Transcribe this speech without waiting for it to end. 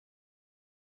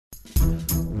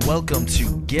Welcome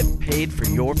to Get Paid for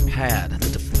Your Pad,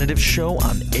 the definitive show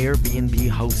on Airbnb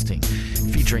hosting,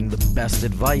 featuring the best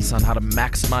advice on how to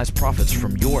maximize profits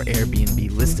from your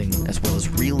Airbnb listing, as well as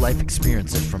real-life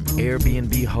experiences from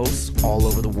Airbnb hosts all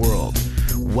over the world.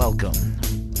 Welcome.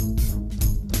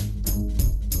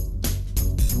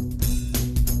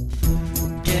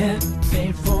 Get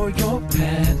paid for your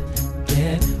pad.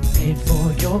 Get paid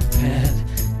for your pad.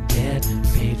 Get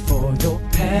paid for your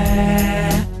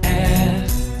pad.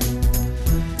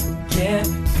 Get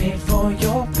paid for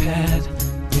your pad.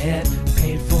 Get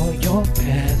paid for your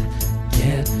pad.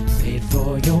 Get paid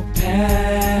for your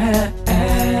pad.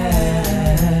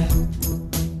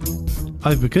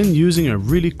 I've begun using a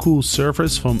really cool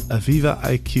service from Aviva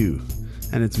IQ,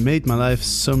 and it's made my life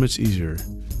so much easier.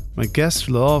 My guests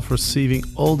love receiving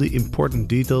all the important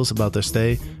details about their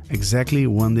stay exactly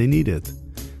when they need it.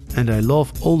 And I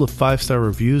love all the 5-star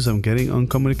reviews I'm getting on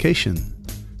communication.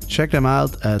 Check them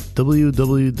out at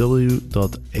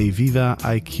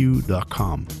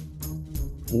www.avivaiq.com.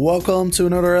 Welcome to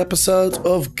another episode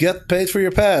of Get Paid for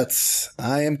Your Pets.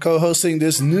 I am co-hosting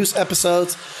this news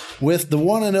episode with the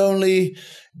one and only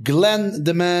Glenn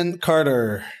the Man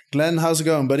Carter. Glenn, how's it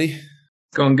going, buddy?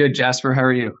 Going good, Jasper. How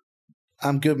are you?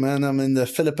 I'm good, man. I'm in the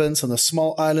Philippines on the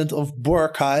small island of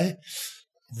Boracay,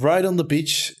 right on the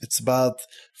beach. It's about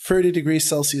 30 degrees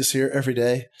Celsius here every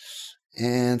day.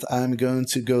 And I'm going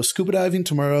to go scuba diving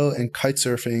tomorrow and kite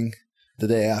surfing the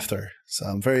day after. So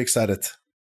I'm very excited.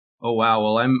 Oh, wow.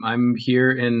 Well, I'm here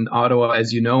in Ottawa,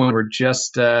 as you know, and we're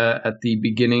just at the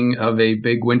beginning of a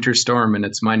big winter storm, and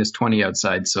it's minus 20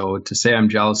 outside. So to say I'm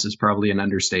jealous is probably an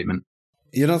understatement.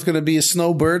 You're not going to be a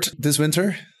snowbird this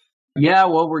winter? Yeah,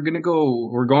 well, we're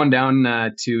going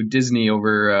down to Disney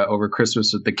over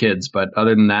Christmas with the kids. But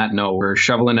other than that, no, we're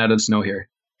shoveling out of snow here.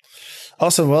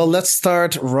 Awesome. Well, let's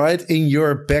start right in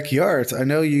your backyard. I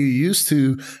know you used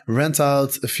to rent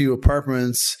out a few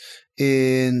apartments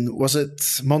in, was it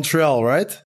Montreal,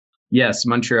 right? Yes,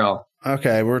 Montreal.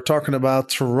 Okay, we're talking about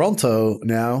Toronto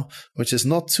now, which is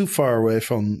not too far away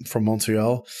from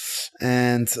Montreal.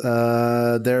 And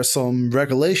there are some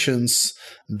regulations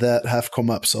that have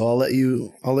come up. So I'll let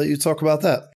you talk about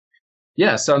that.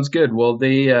 Yeah, sounds good. Well,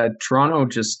 Toronto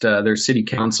their city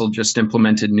council just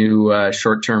implemented new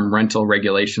short-term rental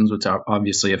regulations, which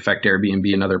obviously affect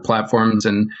Airbnb and other platforms.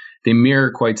 And they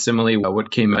mirror quite similarly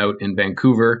what came out in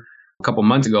Vancouver a couple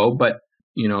months ago. But,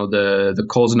 you know, the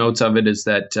Coles notes of it is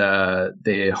that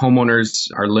the homeowners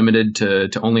are limited to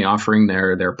only offering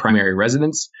their primary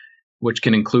residence, which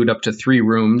can include up to 3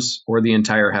 rooms or the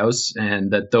entire house,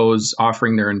 and that those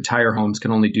offering their entire homes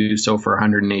can only do so for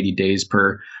 180 days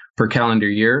per calendar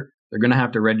year. They're going to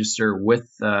have to register with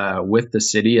the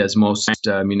city, as most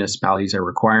municipalities are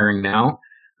requiring now.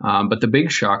 But the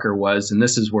big shocker was, and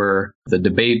this is where the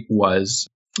debate was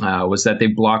that they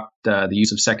blocked the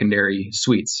use of secondary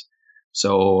suites.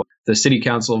 So the city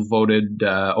council voted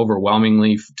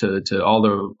overwhelmingly to all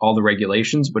the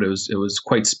regulations, but it was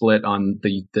quite split on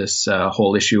this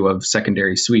whole issue of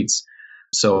secondary suites.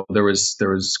 So there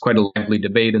was quite a lively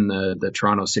debate in the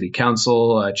Toronto City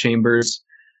Council chambers.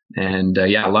 And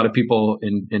a lot of people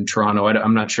in Toronto,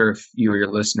 I'm not sure if you or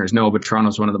your listeners know, but Toronto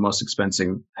is one of the most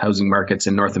expensive housing markets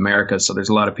in North America. So there's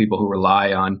a lot of people who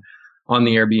rely on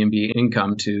the Airbnb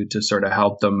income to sort of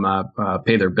help them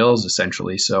pay their bills,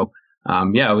 essentially. So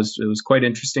it was quite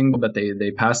interesting, but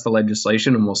they passed the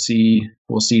legislation, and we'll see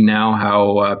now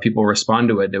how people respond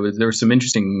to it. There were some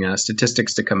interesting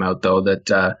statistics to come out, though,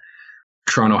 that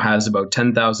Toronto has about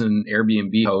 10,000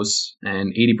 Airbnb hosts,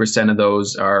 and 80% of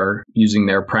those are using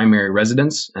their primary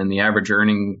residence, and the average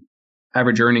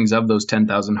earnings of those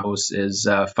 10,000 hosts is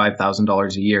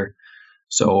 $5,000 a year.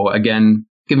 So again,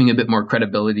 giving a bit more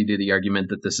credibility to the argument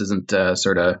that this isn't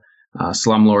sort of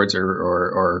slumlords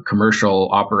or commercial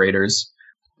operators.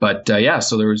 But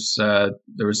so there was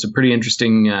some pretty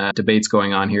interesting debates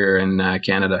going on here in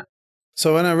Canada.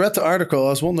 So when I read the article,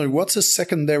 I was wondering, what's a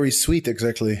secondary suite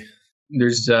exactly?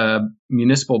 There's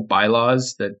municipal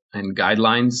bylaws and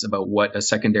guidelines about what a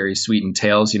secondary suite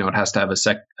entails. You know, it has to have a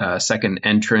second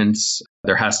entrance.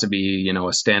 There has to be, a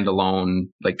standalone,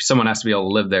 like someone has to be able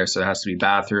to live there. So there has to be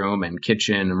bathroom and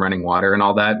kitchen and running water and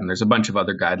all that. And there's a bunch of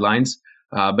other guidelines.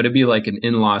 But it'd be like an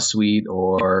in-law suite,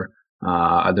 or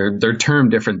they're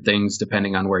termed different things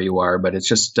depending on where you are. But it's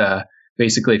just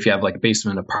basically if you have like a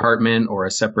basement apartment or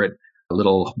a separate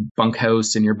little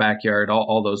bunkhouse in your backyard,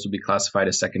 all those would be classified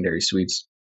as secondary suites.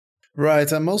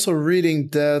 Right. I'm also reading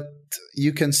that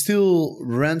you can still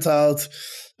rent out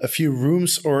a few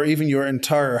rooms or even your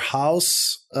entire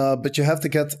house, but you have to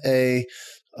get a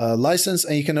license,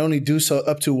 and you can only do so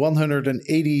up to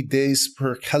 180 days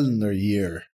per calendar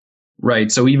year.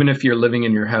 Right. So even if you're living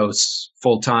in your house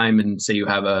full time and say you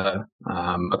have a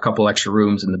couple extra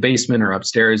rooms in the basement or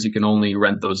upstairs, you can only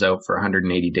rent those out for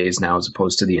 180 days now as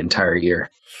opposed to the entire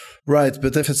year. Right.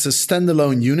 But if it's a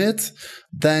standalone unit,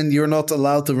 then you're not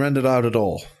allowed to rent it out at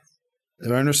all.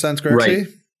 Do I understand correctly? Right.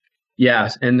 Yeah.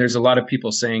 And there's a lot of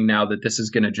people saying now that this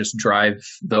is going to just drive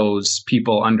those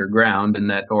people underground, and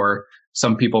that, or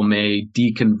some people may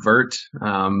deconvert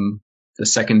the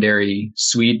secondary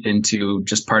suite into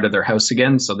just part of their house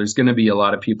again. So there's going to be a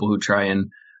lot of people who try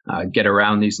and get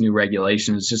around these new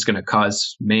regulations. It's just going to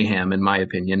cause mayhem, in my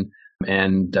opinion.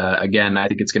 And again, I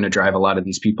think it's going to drive a lot of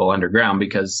these people underground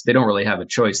because they don't really have a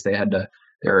choice. They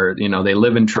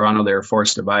live in Toronto. They were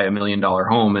forced to buy $1 million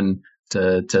home, and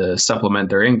to supplement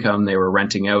their income, they were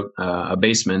renting out a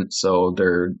basement. So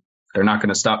they're not going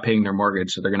to stop paying their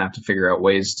mortgage. So they're going to have to figure out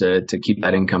ways to keep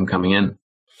that income coming in.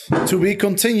 To be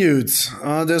continued.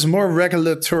 There's more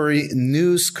regulatory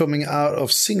news coming out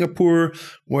of Singapore,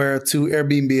 where 2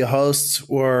 Airbnb hosts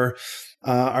are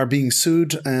being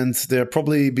sued, and they'll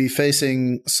probably be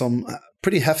facing some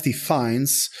pretty hefty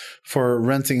fines for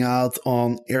renting out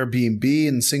on Airbnb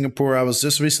in Singapore. I was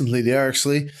just recently there,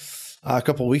 actually, a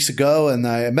couple of weeks ago, and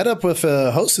I met up with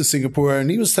a host in Singapore, and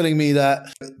he was telling me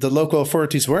that the local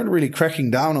authorities weren't really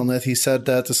cracking down on it. He said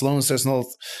that as long as there's no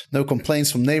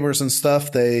complaints from neighbors and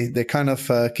stuff, they kind of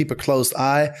keep a closed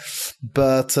eye.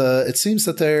 But it seems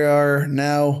that they are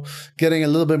now getting a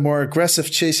little bit more aggressive,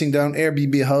 chasing down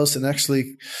Airbnb hosts and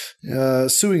actually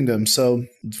suing them. So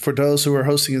for those who are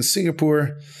hosting in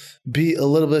Singapore, be a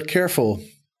little bit careful.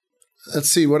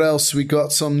 Let's see what else. We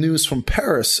got some news from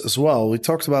Paris as well. We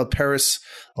talked about Paris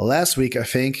last week, I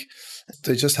think.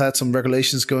 They just had some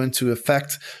regulations go into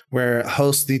effect where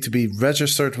hosts need to be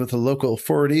registered with the local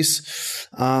authorities.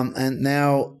 And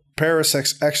now Paris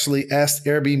actually asked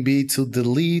Airbnb to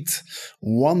delete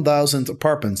 1,000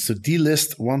 apartments, to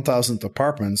delist 1,000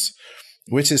 apartments,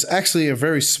 which is actually a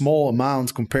very small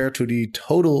amount compared to the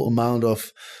total amount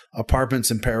of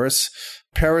apartments in Paris.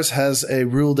 Paris has a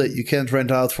rule that you can't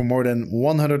rent out for more than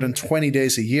 120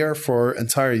 days a year for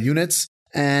entire units.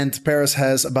 And Paris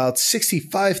has about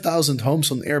 65,000 homes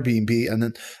on Airbnb. And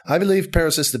then I believe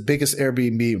Paris is the biggest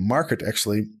Airbnb market,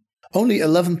 actually. Only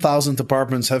 11,000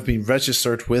 apartments have been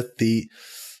registered with the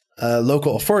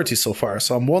local authorities so far.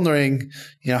 So I'm wondering,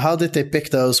 how did they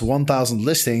pick those 1,000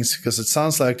 listings? Because it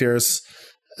sounds like there's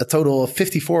a total of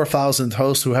 54,000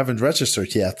 hosts who haven't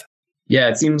registered yet. Yeah,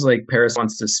 it seems like Paris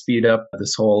wants to speed up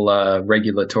this whole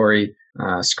regulatory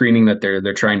screening that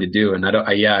they're trying to do, and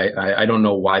I don't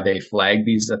know why they flagged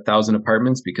these 1,000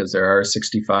 apartments, because there are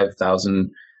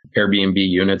 65,000 Airbnb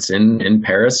units in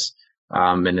Paris,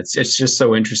 and it's just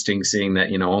so interesting seeing that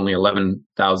only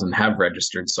 11,000 have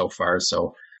registered so far.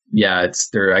 So yeah,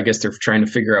 I guess they're trying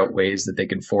to figure out ways that they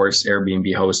can force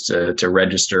Airbnb hosts to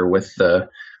register with the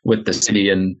city,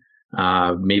 and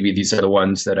maybe these are the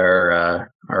ones that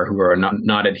are who are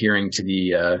not adhering to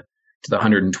the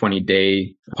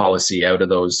 120-day policy out of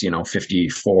those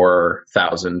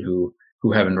 54,000 who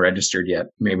haven't registered yet.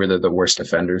 Maybe they're the worst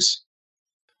offenders.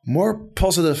 More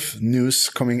positive news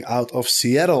coming out of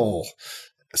Seattle.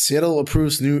 Seattle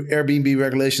approves new Airbnb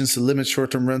regulations to limit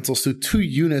short-term rentals to 2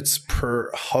 units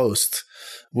per host,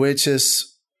 which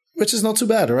is not too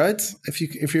bad, right?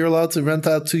 If you're allowed to rent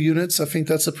out 2 units, I think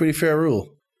that's a pretty fair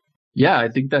rule. Yeah, I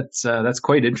think that's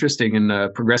quite interesting, and a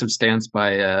progressive stance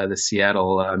by the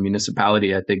Seattle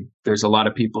municipality. I think there's a lot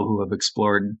of people who have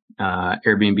explored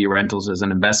Airbnb rentals as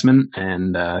an investment,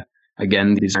 and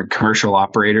again, these are commercial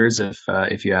operators.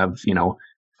 If you have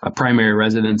a primary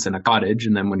residence and a cottage,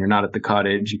 and then when you're not at the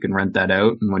cottage, you can rent that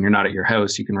out, and when you're not at your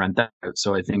house, you can rent that out.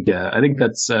 So I think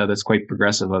that's quite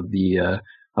progressive of the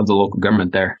local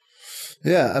government there.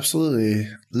 Yeah, absolutely.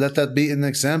 Let that be an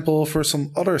example for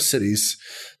some other cities.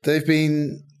 They've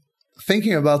been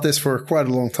thinking about this for quite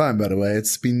a long time, by the way.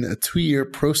 It's been a 2-year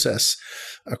process,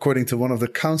 according to one of the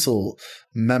council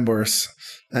members.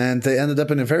 And they ended up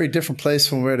in a very different place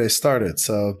from where they started.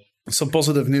 So some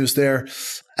positive news there.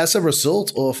 As a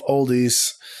result of all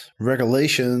these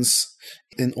regulations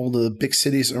in all the big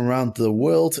cities around the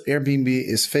world, Airbnb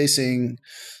is facing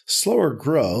slower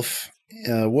growth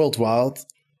worldwide.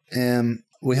 And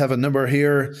we have a number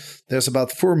here. There's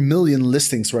about 4 million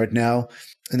listings right now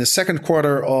in the second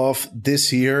quarter of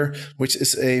this year, which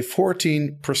is a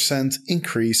 14%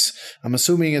 increase. I'm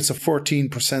assuming it's a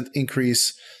 14%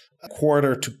 increase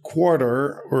quarter to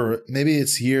quarter, or maybe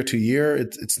it's year to year.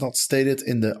 It's not stated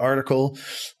in the article.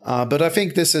 But I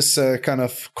think this is kind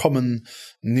of common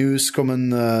news, common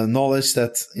knowledge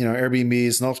that Airbnb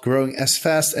is not growing as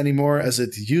fast anymore as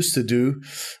it used to do,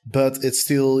 but it's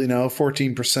still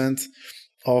 14%.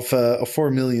 of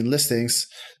 4 million listings,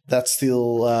 that's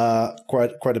still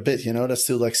quite a bit. That's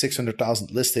still like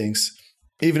 600,000 listings.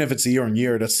 Even if it's year on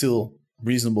year, that's still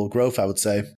reasonable growth, I would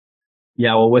say.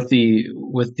 Yeah, well, with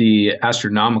the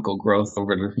astronomical growth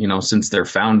over since their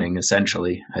founding,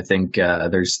 essentially, I think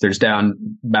there's bound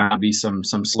to be some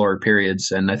slower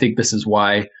periods, and I think this is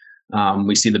why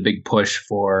we see the big push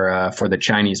for the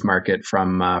Chinese market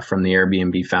from the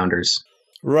Airbnb founders.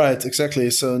 Right, exactly.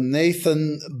 So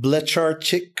Nathan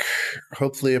Blecharczyk,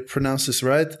 hopefully I pronounced this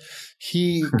right,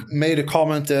 he made a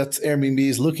comment that Airbnb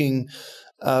is looking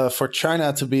for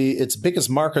China to be its biggest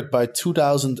market by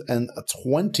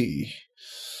 2020.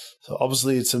 So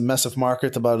obviously it's a massive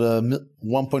market, about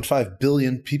 1.5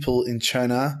 billion people in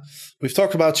China. We've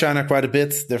talked about China quite a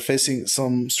bit. They're facing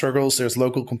some struggles. There's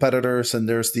local competitors and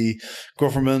there's the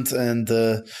government and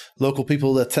the local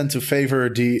people that tend to favor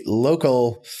the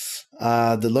local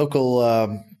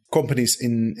companies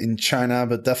in China.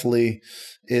 But definitely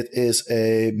it is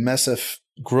a massive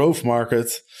growth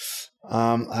market.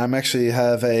 I actually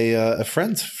have a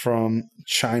friend from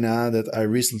China that I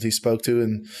recently spoke to,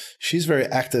 and she's very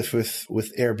active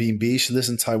with Airbnb. She lives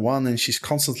in Taiwan, and she's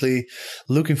constantly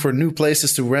looking for new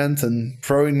places to rent and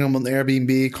throwing them on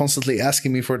Airbnb, constantly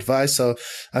asking me for advice. So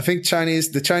I think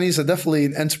the Chinese are definitely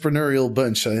an entrepreneurial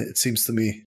bunch, it seems to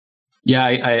me. Yeah,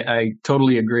 I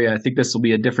totally agree. I think this will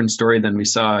be a different story than we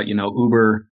saw.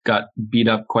 Uber got beat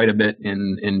up quite a bit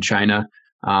in China.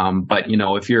 But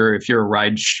if you're a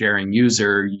ride sharing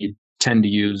user, you tend to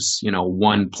use,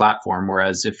 one platform.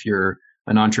 Whereas if you're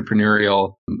an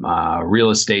entrepreneurial real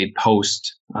estate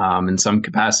host in some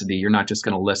capacity, you're not just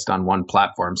going to list on one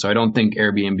platform. So I don't think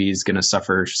Airbnb is going to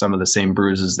suffer some of the same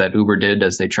bruises that Uber did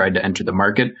as they tried to enter the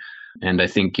market. And I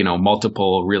think,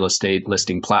 multiple real estate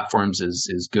listing platforms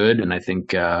is good. And I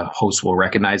think hosts will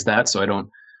recognize that. So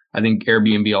I think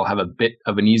Airbnb will have a bit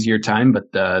of an easier time,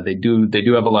 but they do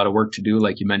have a lot of work to do.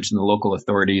 Like you mentioned, the local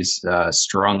authorities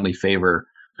strongly favor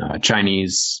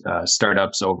Chinese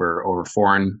startups over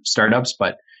foreign startups.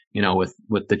 But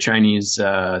with the Chinese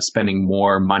spending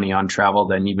more money on travel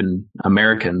than even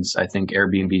Americans, I think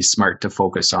Airbnb is smart to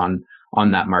focus on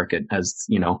that market. As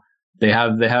they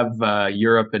have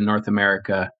Europe and North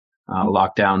America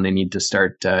locked down. They need to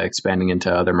start expanding into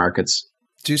other markets.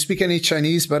 Do you speak any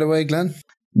Chinese, by the way, Glenn?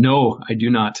 No, I do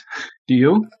not. Do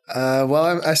you?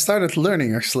 Well, I started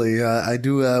learning, actually. I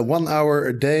do 1 hour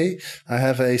a day. I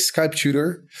have a Skype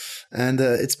tutor, and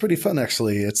it's pretty fun,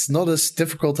 actually. It's not as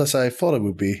difficult as I thought it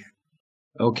would be.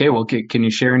 Okay, well, can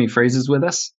you share any phrases with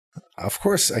us? Of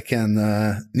course I can.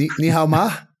 Ni hao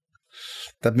ma?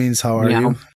 That means how are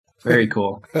you? Very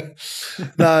cool.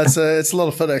 No, it's a lot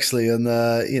of fun, actually. And,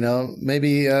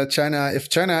 maybe China, if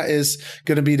China is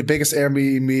going to be the biggest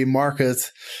Airbnb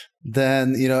market,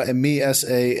 then, and me as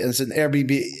an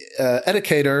Airbnb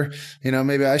educator,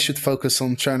 maybe I should focus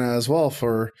on China as well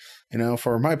for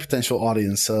my potential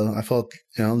audience. So I thought,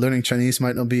 learning Chinese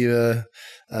might not be a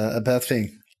bad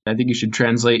thing. I think you should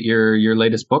translate your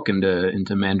latest book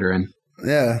into Mandarin.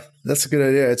 Yeah, that's a good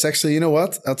idea. It's actually, you know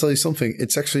what? I'll tell you something.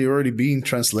 It's actually already being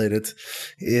translated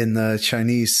in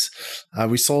Chinese.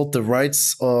 We sold the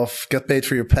rights of Get Paid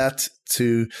for Your Pet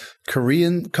to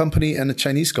Korean company and a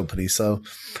Chinese company. So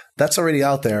that's already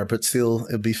out there, but still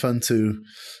it'd be fun to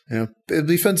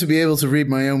be able to read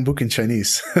my own book in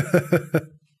Chinese.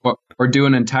 or do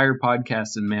an entire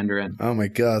podcast in Mandarin. Oh my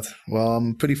God. Well,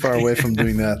 I'm pretty far away from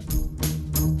doing that.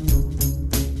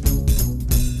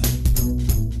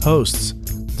 Hosts,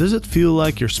 does it feel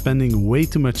like you're spending way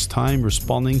too much time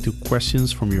responding to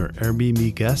questions from your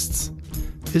Airbnb guests?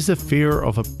 Is the fear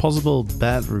of a possible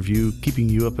bad review keeping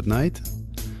you up at night?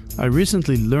 I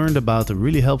recently learned about a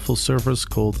really helpful service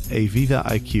called Aviva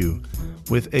IQ.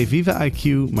 With Aviva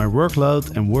IQ, my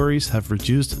workload and worries have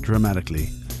reduced dramatically.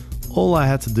 All I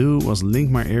had to do was link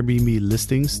my Airbnb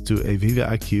listings to Aviva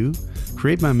IQ,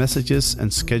 create my messages,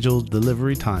 and schedule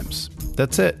delivery times.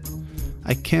 That's it.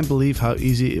 I can't believe how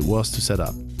easy it was to set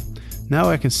up. Now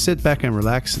I can sit back and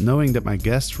relax knowing that my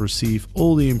guests receive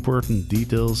all the important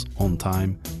details on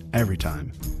time, every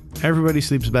time. Everybody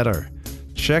sleeps better.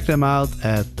 Check them out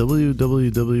at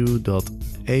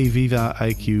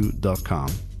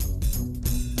www.avivaiq.com.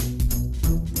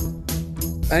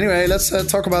 Anyway,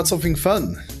 let's talk about something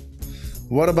fun.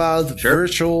 What about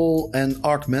virtual and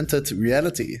augmented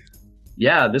reality?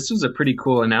 Yeah, this was a pretty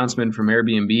cool announcement from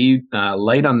Airbnb.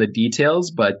 Light on the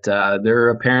details, but they're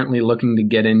apparently looking to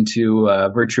get into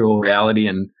virtual reality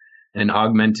and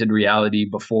augmented reality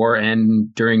before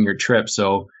and during your trip.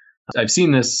 So I've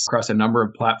seen this across a number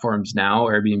of platforms now.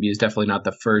 Airbnb is definitely not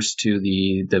the first to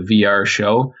the VR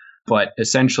show. But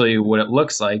essentially what it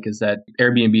looks like is that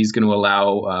Airbnb is going to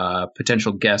allow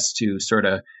potential guests to sort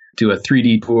of do a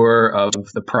 3D tour of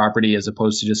the property as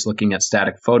opposed to just looking at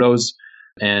static photos.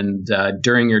 And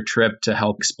during your trip, to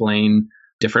help explain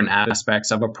different aspects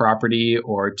of a property,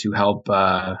 or to help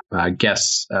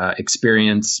guests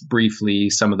experience briefly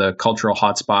some of the cultural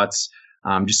hotspots,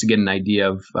 just to get an idea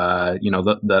of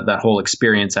that whole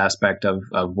experience aspect of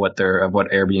what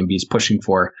Airbnb is pushing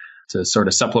for, to sort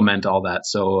of supplement all that.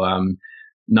 So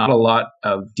not a lot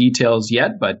of details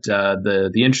yet, but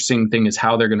the interesting thing is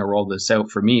how they're going to roll this out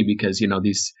for me, because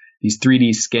these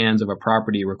 3D scans of a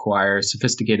property require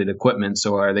sophisticated equipment.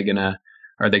 So are they going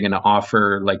to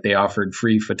offer, like they offered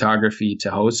free photography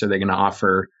to hosts? Are they going to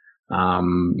offer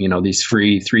these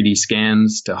free 3D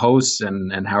scans to hosts,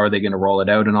 and how are they going to roll it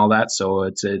out and all that? So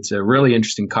it's a really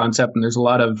interesting concept, and there's a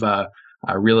lot of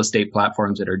real estate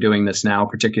platforms that are doing this now,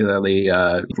 particularly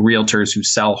realtors who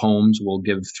sell homes will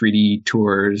give 3D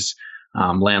tours.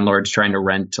 Landlords trying to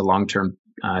rent to long-term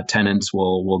tenants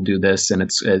will do this, and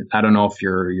I don't know if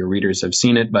your readers have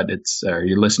seen it, but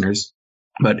your listeners,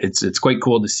 but it's quite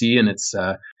cool to see, and it's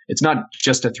not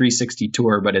just a 360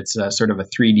 tour, but it's sort of a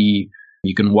 3D.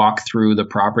 You can walk through the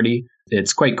property.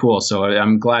 It's quite cool. So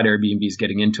I'm glad Airbnb is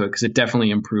getting into it, because it definitely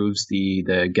improves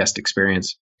the guest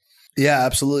experience. Yeah,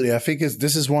 absolutely. I think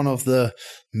this is one of the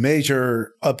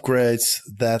major upgrades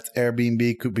that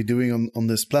Airbnb could be doing on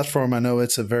this platform. I know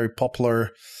it's a very popular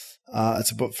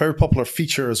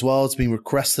feature as well. It's being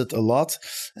requested a lot,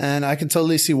 and I can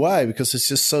totally see why, because it's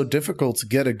just so difficult to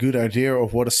get a good idea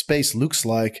of what a space looks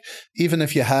like, even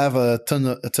if you have a ton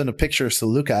of pictures to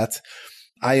look at.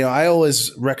 I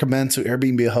always recommend to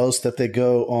Airbnb hosts that they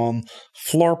go on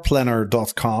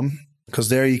floorplanner.com, because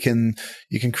there you can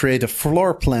create a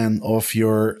floor plan of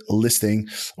your listing,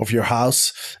 of your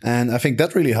house. And I think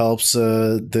that really helps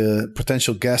the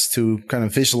potential guest to kind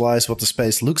of visualize what the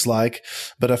space looks like.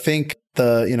 But I think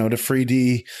the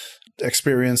 3D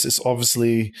experience is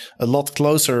obviously a lot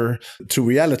closer to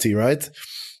reality, right?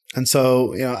 And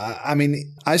so,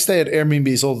 I stay at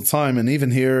Airbnbs all the time. And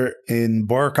even here in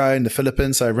Boracay in the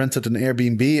Philippines, I rented an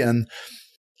Airbnb,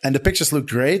 and the pictures look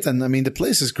great. And I mean, the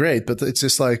place is great, but it's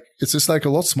just like a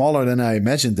lot smaller than I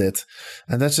imagined it.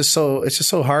 And it's just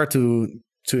so hard to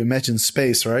imagine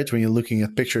space, right? When you're looking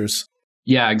at pictures.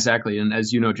 Yeah, exactly. And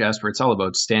as you know, Jasper, it's all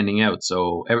about standing out.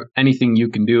 So anything you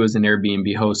can do as an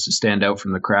Airbnb host to stand out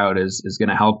from the crowd is going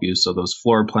to help you. So those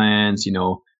floor plans,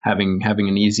 having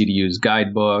an easy to use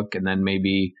guidebook, and then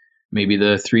maybe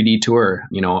the 3D tour,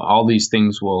 all these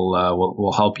things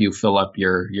will help you fill up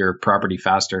your property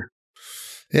faster.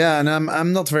 Yeah, and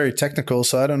I'm not very technical,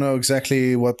 so I don't know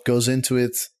exactly what goes into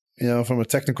it, from a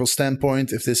technical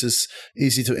standpoint, if this is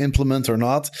easy to implement or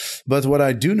not. But what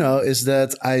I do know is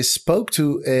that I spoke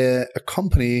to a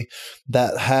company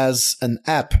that has an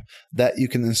app that you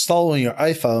can install on your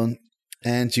iPhone,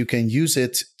 and you can use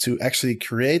it to actually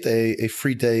create a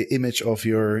 3D image of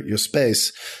your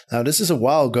space. Now, this is a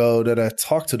while ago that I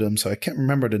talked to them, so I can't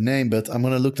remember the name, but I'm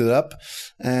going to look it up,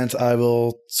 and I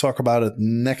will talk about it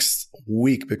next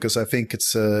week, because I think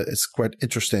it's quite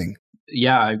interesting.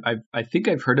 Yeah, I think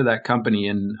I've heard of that company,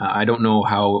 and I don't know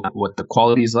what the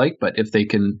quality is like, but if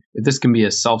this can be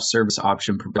a self-service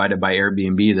option provided by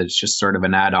Airbnb, that's just sort of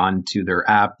an add-on to their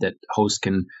app that hosts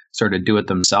can sort of do it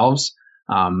themselves.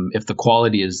 If the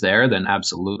quality is there, then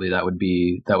absolutely that would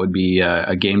be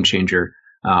a game changer.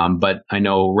 But I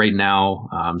know right now,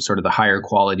 sort of the higher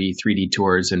quality 3D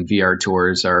tours and VR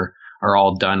tours are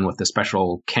all done with a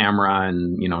special camera,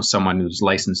 and someone who's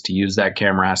licensed to use that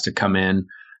camera has to come in.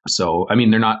 So I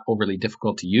mean, they're not overly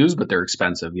difficult to use, but they're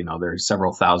expensive. They're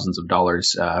several thousands of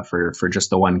dollars for just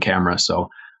the one camera. So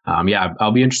yeah,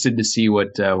 I'll be interested to see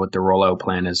what the rollout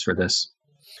plan is for this.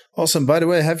 Awesome. By the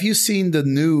way, have you seen the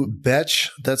new badge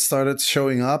that started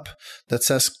showing up that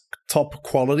says top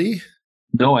quality?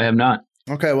 No, I have not.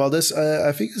 Okay, well, this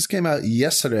I think this came out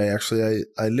yesterday, actually.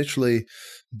 I literally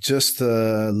just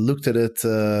looked at it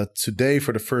today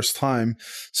for the first time.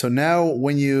 So now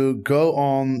when you go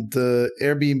on the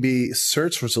Airbnb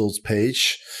search results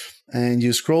page and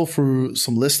you scroll through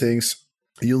some listings,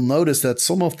 you'll notice that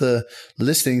some of the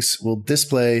listings will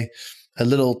display a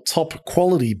little top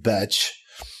quality badge.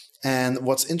 And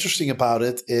what's interesting about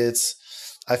it is,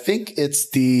 I think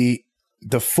it's the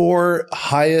 4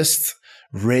 highest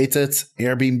rated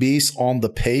Airbnbs on the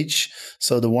page.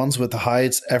 So the ones with the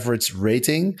highest average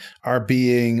rating are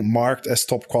being marked as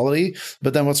top quality.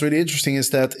 But then what's really interesting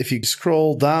is that if you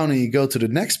scroll down and you go to the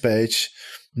next page,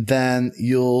 then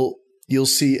you'll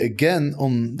see again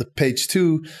on the page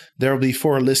 2, there will be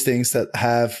 4 listings that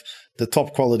have the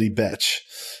top quality badge.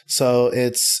 So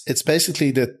it's basically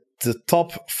the the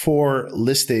top 4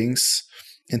 listings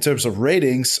in terms of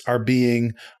ratings are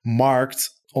being marked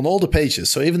on all the pages.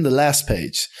 So even the last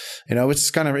page, which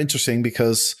is kind of interesting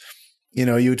because,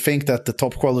 you would think that the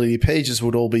top quality pages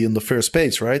would all be on the first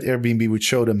page, right? Airbnb would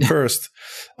show them first.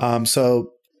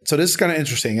 So this is kind of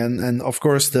interesting. And of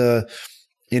course,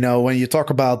 when you talk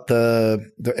about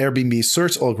the Airbnb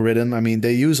search algorithm, I mean,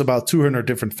 they use about 200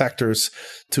 different factors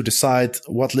to decide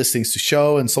what listings to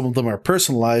show, and some of them are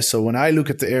personalized. So when I look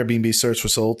at the Airbnb search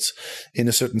results in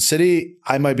a certain city,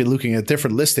 I might be looking at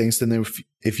different listings than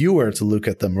if you were to look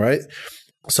at them, right?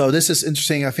 So this is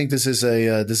interesting. I think this is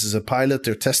a pilot.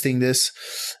 They're testing this,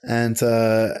 and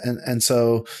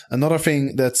so another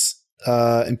thing that's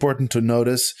important to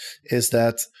notice is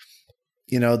that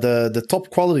the top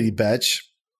quality badge,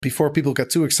 before people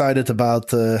get too excited about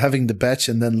having the badge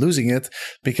and then losing it,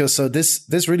 because so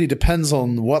this really depends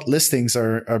on what listings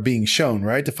are being shown,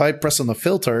 right? If I press on a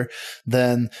filter,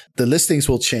 then the listings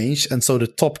will change, and so the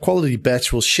top quality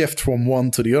badge will shift from one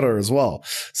to the other as well.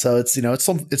 So it's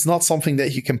not something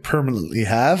that you can permanently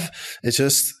have. It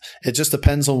just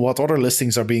depends on what other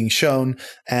listings are being shown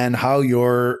and how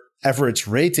your average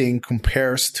rating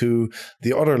compares to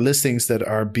the other listings that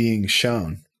are being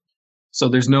shown. So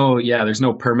there's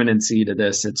no permanency to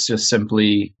this. It's just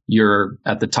simply you're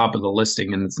at the top of the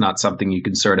listing, and it's not something you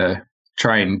can sort of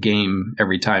try and game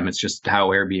every time. It's just how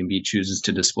Airbnb chooses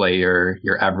to display your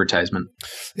advertisement.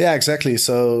 Yeah, exactly.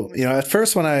 So, at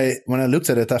first when I looked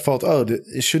at it, I thought,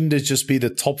 shouldn't it just be the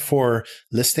top 4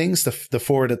 listings, the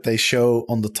 4 that they show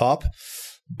on the top?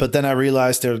 But then I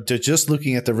realized they're just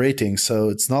looking at the ratings. So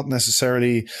it's not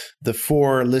necessarily the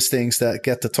 4 listings that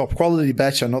get the top quality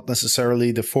badge are not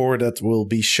necessarily the 4 that will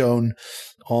be shown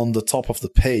on the top of the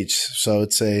page. So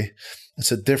it's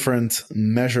a different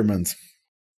measurement.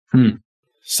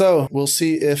 So we'll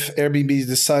see if Airbnb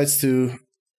decides to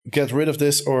get rid of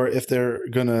this or if they're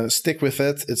going to stick with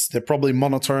it. They're probably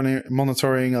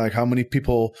monitoring like how many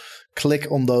people click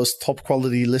on those top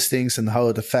quality listings and how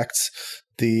it affects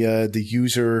the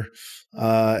user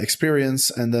experience,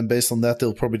 and then based on that,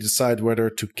 they'll probably decide whether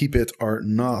to keep it or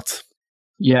not.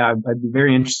 Yeah, I'd be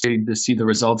very interested to see the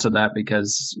results of that,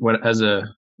 because as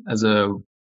a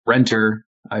renter,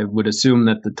 I would assume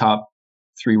that the top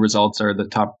 3 results are the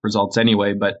top results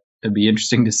anyway. But it'd be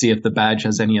interesting to see if the badge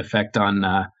has any effect on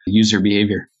user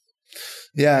behavior.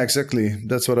 Yeah, exactly.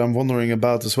 That's what I'm wondering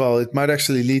about as well. It might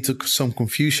actually lead to some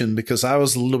confusion, because I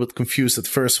was a little bit confused at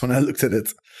first when I looked at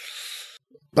it.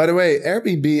 By the way,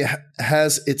 Airbnb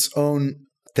has its own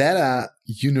data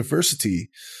university.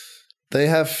 They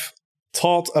have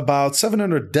taught about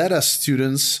 700 data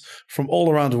students from all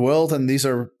around the world, and these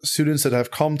are students that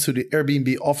have come to the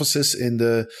Airbnb offices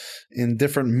in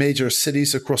different major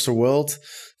cities across the world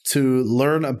to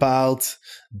learn about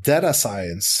data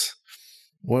science.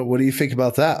 What do you think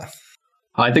about that?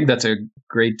 I think that's a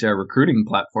great recruiting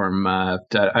platform. I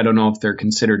don't know if they're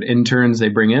considered interns they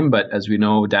bring in, but as we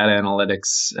know, data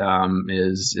analytics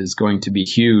is going to be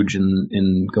huge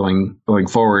in going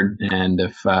forward. And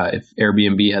if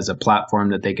Airbnb has a platform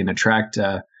that they can attract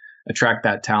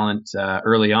that talent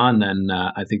early on, then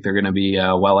I think they're going to be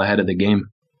well ahead of the game.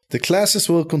 The classes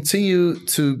will continue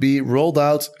to be rolled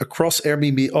out across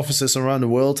Airbnb offices around the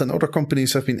world, and other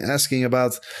companies have been asking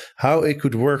about how it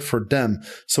could work for them.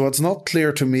 So what's not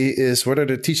clear to me is whether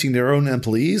they're teaching their own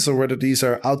employees or whether these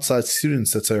are outside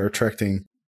students that they're attracting.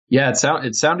 Yeah,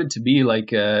 it sounded to be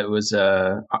like it was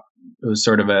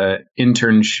sort of a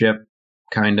internship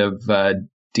kind of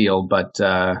deal, but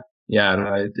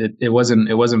it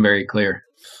wasn't very clear.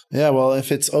 Yeah, well,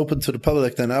 if it's open to the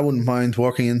public, then I wouldn't mind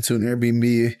walking into an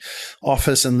Airbnb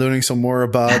office and learning some more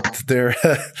about their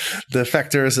the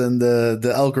factors and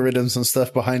the algorithms and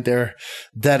stuff behind their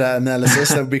data analysis.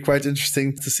 That would be quite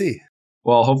interesting to see.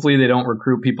 Well, hopefully they don't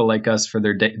recruit people like us for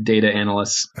their data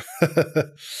analysts.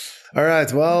 All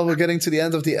right. Well, we're getting to the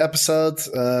end of the episode.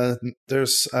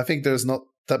 I think there's not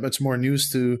that much more news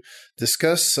to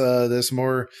discuss. There's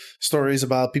more stories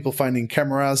about people finding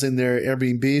cameras in their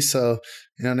Airbnb. So,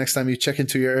 next time you check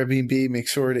into your Airbnb, make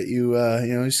sure that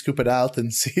you scoop it out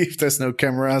and see if there's no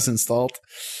cameras installed.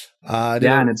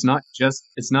 And it's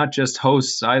not just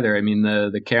hosts either. I mean,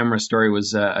 the camera story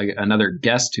was another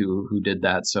guest who did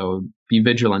that. So be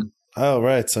vigilant. Oh,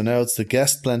 right. So now it's the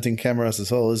guest planting cameras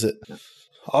as well, is it?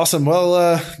 Awesome.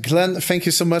 Well, Glenn, thank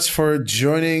you so much for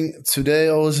joining today.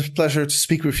 Always a pleasure to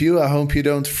speak with you. I hope you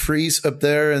don't freeze up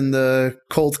there in the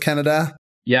cold Canada.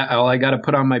 Yeah, well, I got to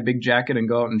put on my big jacket and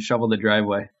go out and shovel the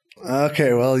driveway.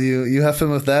 Okay, well, you have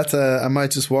fun with that. I might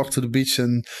just walk to the beach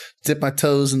and dip my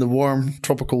toes in the warm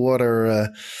tropical water.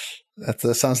 That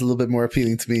sounds a little bit more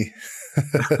appealing to me.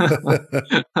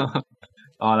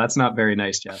 Oh, that's not very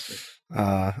nice, Jasper.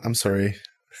 I'm sorry.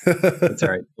 That's all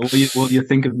right. Will you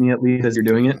think of me at least as you're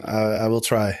doing it? I will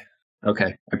try. Okay,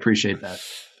 I appreciate that.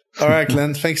 All right,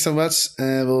 Glenn, thanks so much.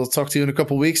 We'll talk to you in a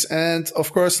couple of weeks. And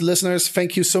of course, listeners,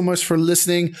 thank you so much for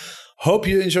listening. Hope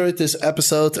you enjoyed this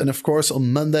episode. And of course,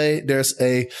 on Monday, there's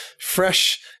a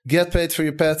fresh Get Paid for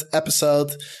Your Pet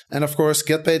episode. And of course,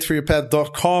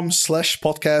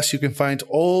 getpaidforyourpet.com/podcast. You can find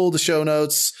all the show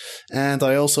notes. And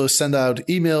I also send out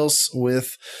emails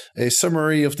with a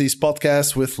summary of these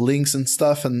podcasts with links and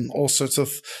stuff and all sorts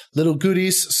of little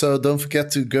goodies. So don't forget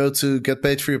to go to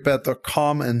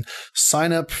getpaidforyourpet.com and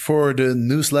sign up for the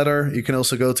newsletter. You can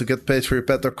also go to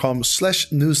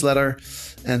getpaidforyourpet.com/newsletter.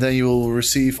 And then you will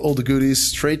receive all the goodies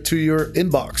straight to your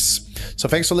inbox. So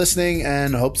thanks for listening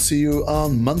and hope to see you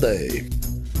on Monday.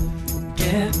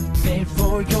 Get paid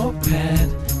for your pet.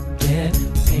 Get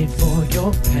paid for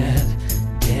your pet.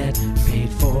 Get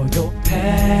paid for your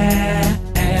pet.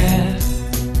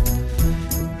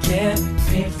 Get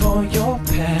paid for your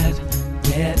pet.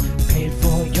 Get